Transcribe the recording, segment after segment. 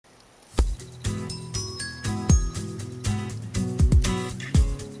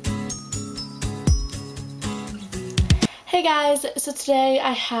Hey guys, so today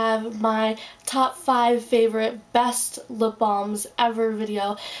I have my top 5 favorite best lip balms ever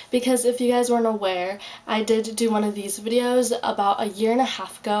video, because if you guys weren't aware, I did do one of these videos about a year and a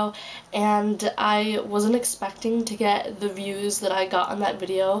half ago, and I wasn't expecting to get the views that I got on that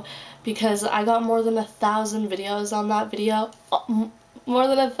video, because I got more than 1,000 videos on that video, more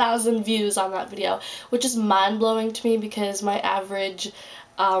than 1,000 views on that video, which is mind-blowing to me because my average,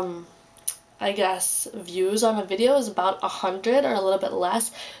 I guess, views on a video is about 100 or a little bit less,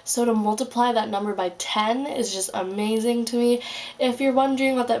 so to multiply that number by 10 is just amazing to me. If you're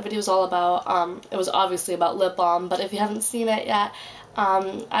wondering what that video is all about, it was obviously about lip balm, but if you haven't seen it yet,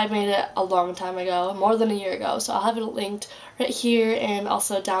 I made it a long time ago, more than a year ago, so I'll have it linked right here and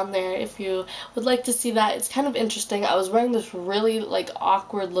also down there if you would like to see that. It's kind of interesting. I was wearing this really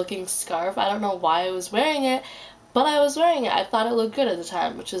awkward looking scarf. I don't know why I was wearing it, but I was wearing it. I thought it looked good at the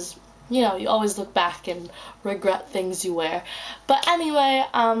time, which is, you know, you always look back and regret things you wear. But anyway,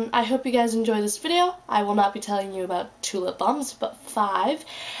 I hope you guys enjoy this video. I will not be telling you about 2 lip balms, but 5.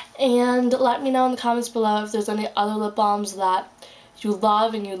 And let me know in the comments below if there's any other lip balms that you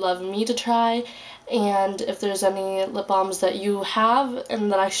love and you'd love me to try. And if there's any lip balms that you have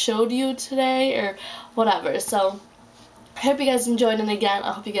and that I showed you today or whatever. So I hope you guys enjoyed, and again,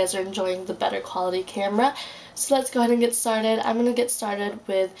 I hope you guys are enjoying the better quality camera. So let's go ahead and get started. I'm going to get started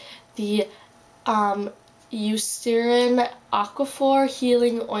with the Eucerin Aquaphor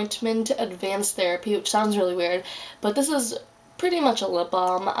Healing Ointment Advanced Therapy, which sounds really weird, but this is pretty much a lip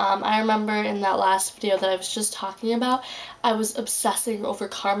balm. I remember in that last video that I was just talking about, I was obsessing over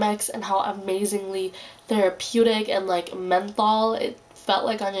Carmex and how amazingly therapeutic and menthol it felt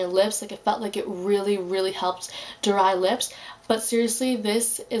like on your lips. It felt like it really helped dry lips. But seriously,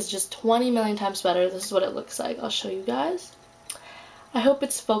 this is just 20 million times better. This is what it looks like. I'll show you guys. I hope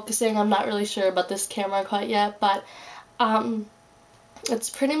it's focusing. I'm not really sure about this camera quite yet, but it's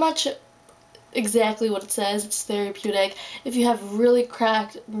pretty much exactly what it says. It's therapeutic. If you have really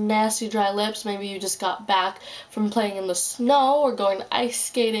cracked, nasty, dry lips, maybe you just got back from playing in the snow or going ice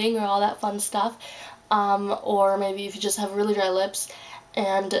skating or all that fun stuff, or maybe if you just have really dry lips,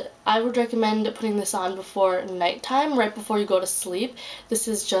 and I would recommend putting this on before nighttime, right before you go to sleep. This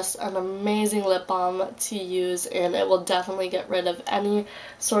is just an amazing lip balm to use, and it will definitely get rid of any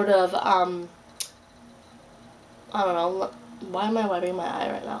sort of, I don't know, why am I wiping my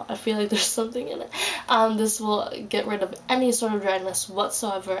eye right now? I feel like there's something in it. This will get rid of any sort of dryness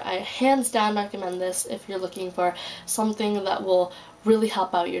whatsoever. I hands down recommend this if you're looking for something that will really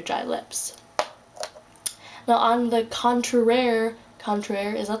help out your dry lips. Now on the contraire,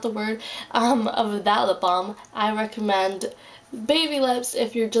 is that the word, of that lip balm, I recommend Baby Lips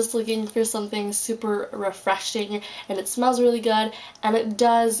if you're just looking for something super refreshing and it smells really good and it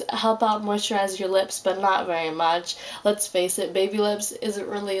does help out moisturize your lips, but not very much. Let's face it, Baby Lips isn't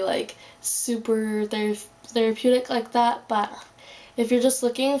really super therapeutic like that, but if you're just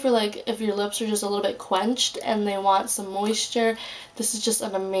looking for if your lips are just a little bit quenched and they want some moisture, this is just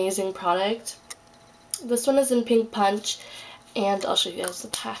an amazing product. This one is in Pink Punch, and I'll show you guys the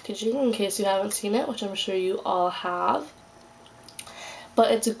packaging in case you haven't seen it, which I'm sure you all have.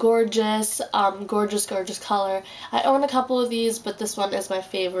 But it's a gorgeous, gorgeous color. I own a couple of these, but this one is my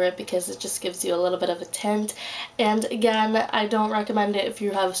favorite because it just gives you a little bit of a tint. And again, I don't recommend it if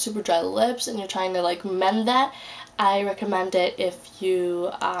you have super dry lips and you're trying to mend that. I recommend it if you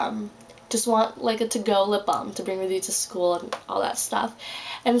just want a to-go lip balm to bring with you to school and all that stuff.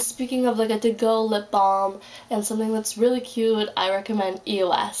 And speaking of a to-go lip balm and something that's really cute, I recommend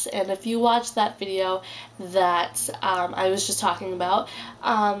EOS. And if you watched that video that I was just talking about,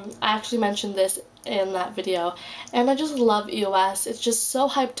 I actually mentioned this in that video, and I just love EOS. It's just so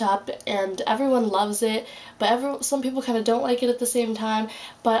hyped up and everyone loves it, but some people kind of don't like it at the same time,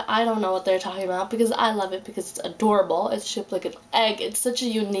 but I don't know what they're talking about because I love it because it's adorable. It's shaped like an egg. It's such a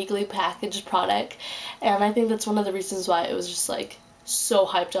uniquely packaged product, and I think that's one of the reasons why it was just so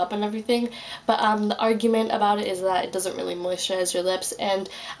hyped up and everything. But the argument about it is that it doesn't really moisturize your lips, and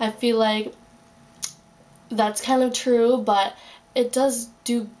I feel like that's kind of true, but it does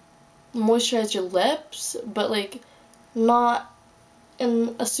do moisturize your lips, but not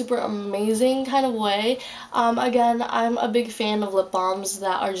in a super amazing kind of way. Again, I'm a big fan of lip balms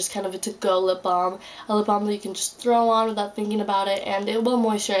that are just kind of a to-go lip balm, a lip balm that you can just throw on without thinking about it, and it will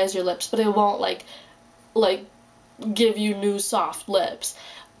moisturize your lips, but it won't give you new soft lips.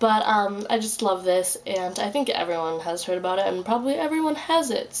 But I just love this, and I think everyone has heard about it, and probably everyone has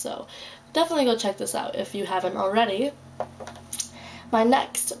it, so definitely go check this out if you haven't already. My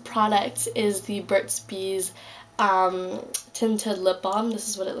next product is the Burt's Bees tinted lip balm. This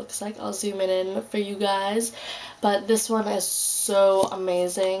is what it looks like. I'll zoom it in for you guys. But this one is so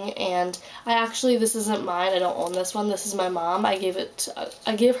amazing, and this isn't mine. I don't own this one. This is my mom. I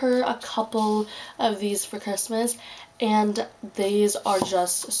gave her a couple of these for Christmas, and these are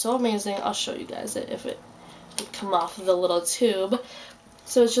just so amazing. I'll show you guys it if it would come off of the little tube.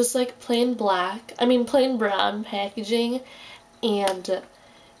 So it's just like plain brown packaging, and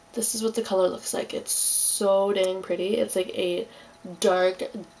this is what the color looks like. It's so dang pretty. It's like a dark,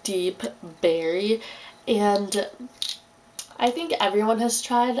 deep berry, and I think everyone has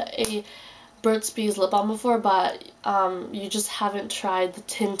tried a Burt's Bees lip balm before, but you just haven't tried the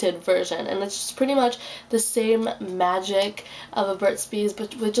tinted version, and it's just pretty much the same magic of a Burt's Bees,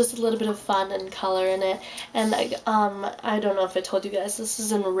 but with just a little bit of fun and color in it. And I don't know if I told you guys, this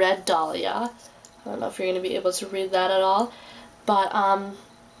is in Red Dahlia. I don't know if you're going to be able to read that at all, but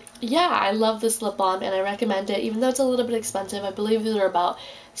yeah, I love this lip balm, and I recommend it, even though it's a little bit expensive. I believe these are about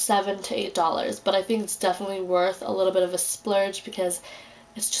 $7 to $8, but I think it's definitely worth a little bit of a splurge because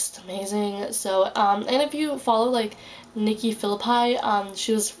it's just amazing. So, and if you follow, like, Nikki Philippi,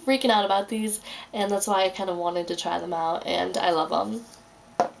 she was freaking out about these, and that's why I kind of wanted to try them out, and I love them.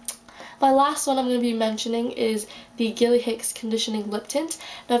 My last one I'm going to be mentioning is the Gilly Hicks Conditioning Lip Tint.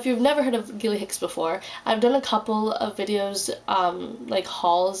 Now, if you've never heard of Gilly Hicks before, I've done a couple of videos, like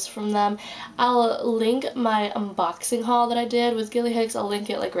hauls from them. I'll link my unboxing haul that I did with Gilly Hicks. I'll link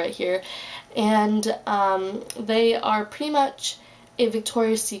it like right here. And they are pretty much a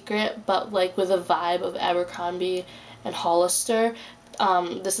Victoria's Secret, but like with a vibe of Abercrombie and Hollister.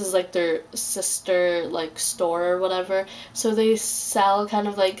 This is like their sister like store or whatever, so they sell kind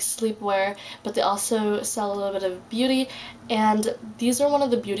of like sleepwear, but they also sell a little bit of beauty, and these are one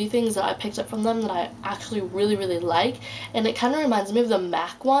of the beauty things that I picked up from them that I actually really like, and it kind of reminds me of the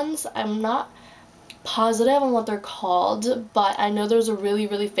MAC ones. I'm not positive on what they're called, but I know there's a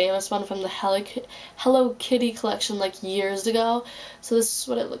really famous one from the Hello Kitty collection like years ago. So this is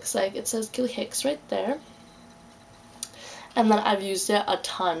what it looks like. It says Gilly Hicks right there. And then I've used it a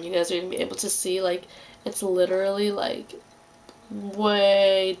ton. You guys are going to be able to see, like, it's literally, like,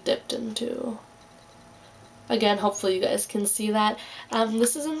 way dipped into. Again, hopefully you guys can see that.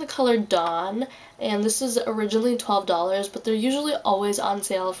 This is in the color Dawn, and this is originally $12, but they're usually always on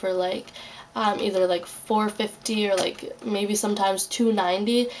sale for, like, either, like, $4.50 or, like, maybe sometimes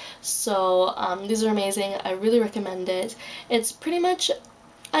 $2.90. So, these are amazing. I really recommend it. It's pretty much,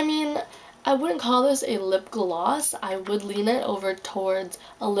 I mean, I wouldn't call this a lip gloss. I would lean it over towards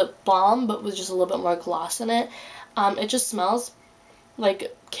a lip balm, but with just a little bit more gloss in it. It just smells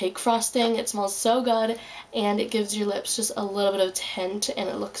like cake frosting. It smells so good, and it gives your lips just a little bit of tint, and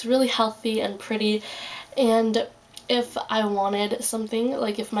it looks really healthy and pretty. And if I wanted something,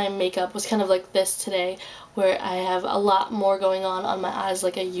 like if my makeup was kind of like this today, where I have a lot more going on my eyes,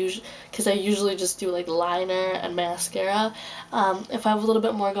 like because I usually just do like liner and mascara. If I have a little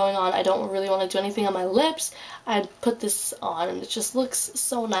bit more going on, I don't really want to do anything on my lips, I'd put this on, and it just looks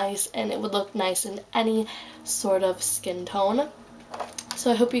so nice, and it would look nice in any sort of skin tone. So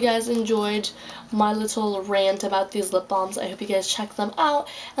I hope you guys enjoyed my little rant about these lip balms. I hope you guys check them out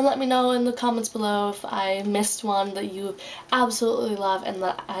and let me know in the comments below if I missed one that you absolutely love and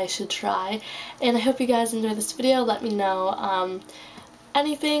that I should try. And I hope you guys enjoyed this video. Let me know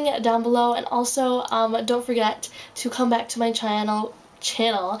anything down below, and also don't forget to come back to my channel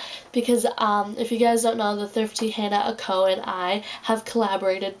because if you guys don't know, TheThriftyHannako and I have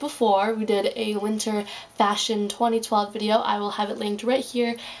collaborated before. We did a winter fashion 2012 video. I will have it linked right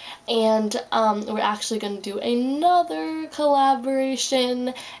here, and we're actually going to do another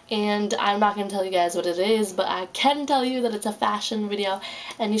collaboration, and I'm not going to tell you guys what it is, but I can tell you that it's a fashion video,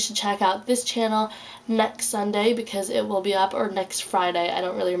 and you should check out this channel next Sunday because it will be up, or next Friday, I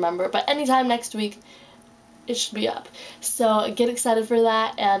don't really remember, but anytime next week it should be up. So get excited for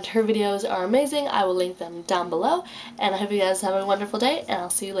that, and her videos are amazing. I will link them down below, and I hope you guys have a wonderful day, and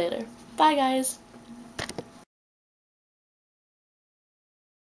I'll see you later. Bye guys!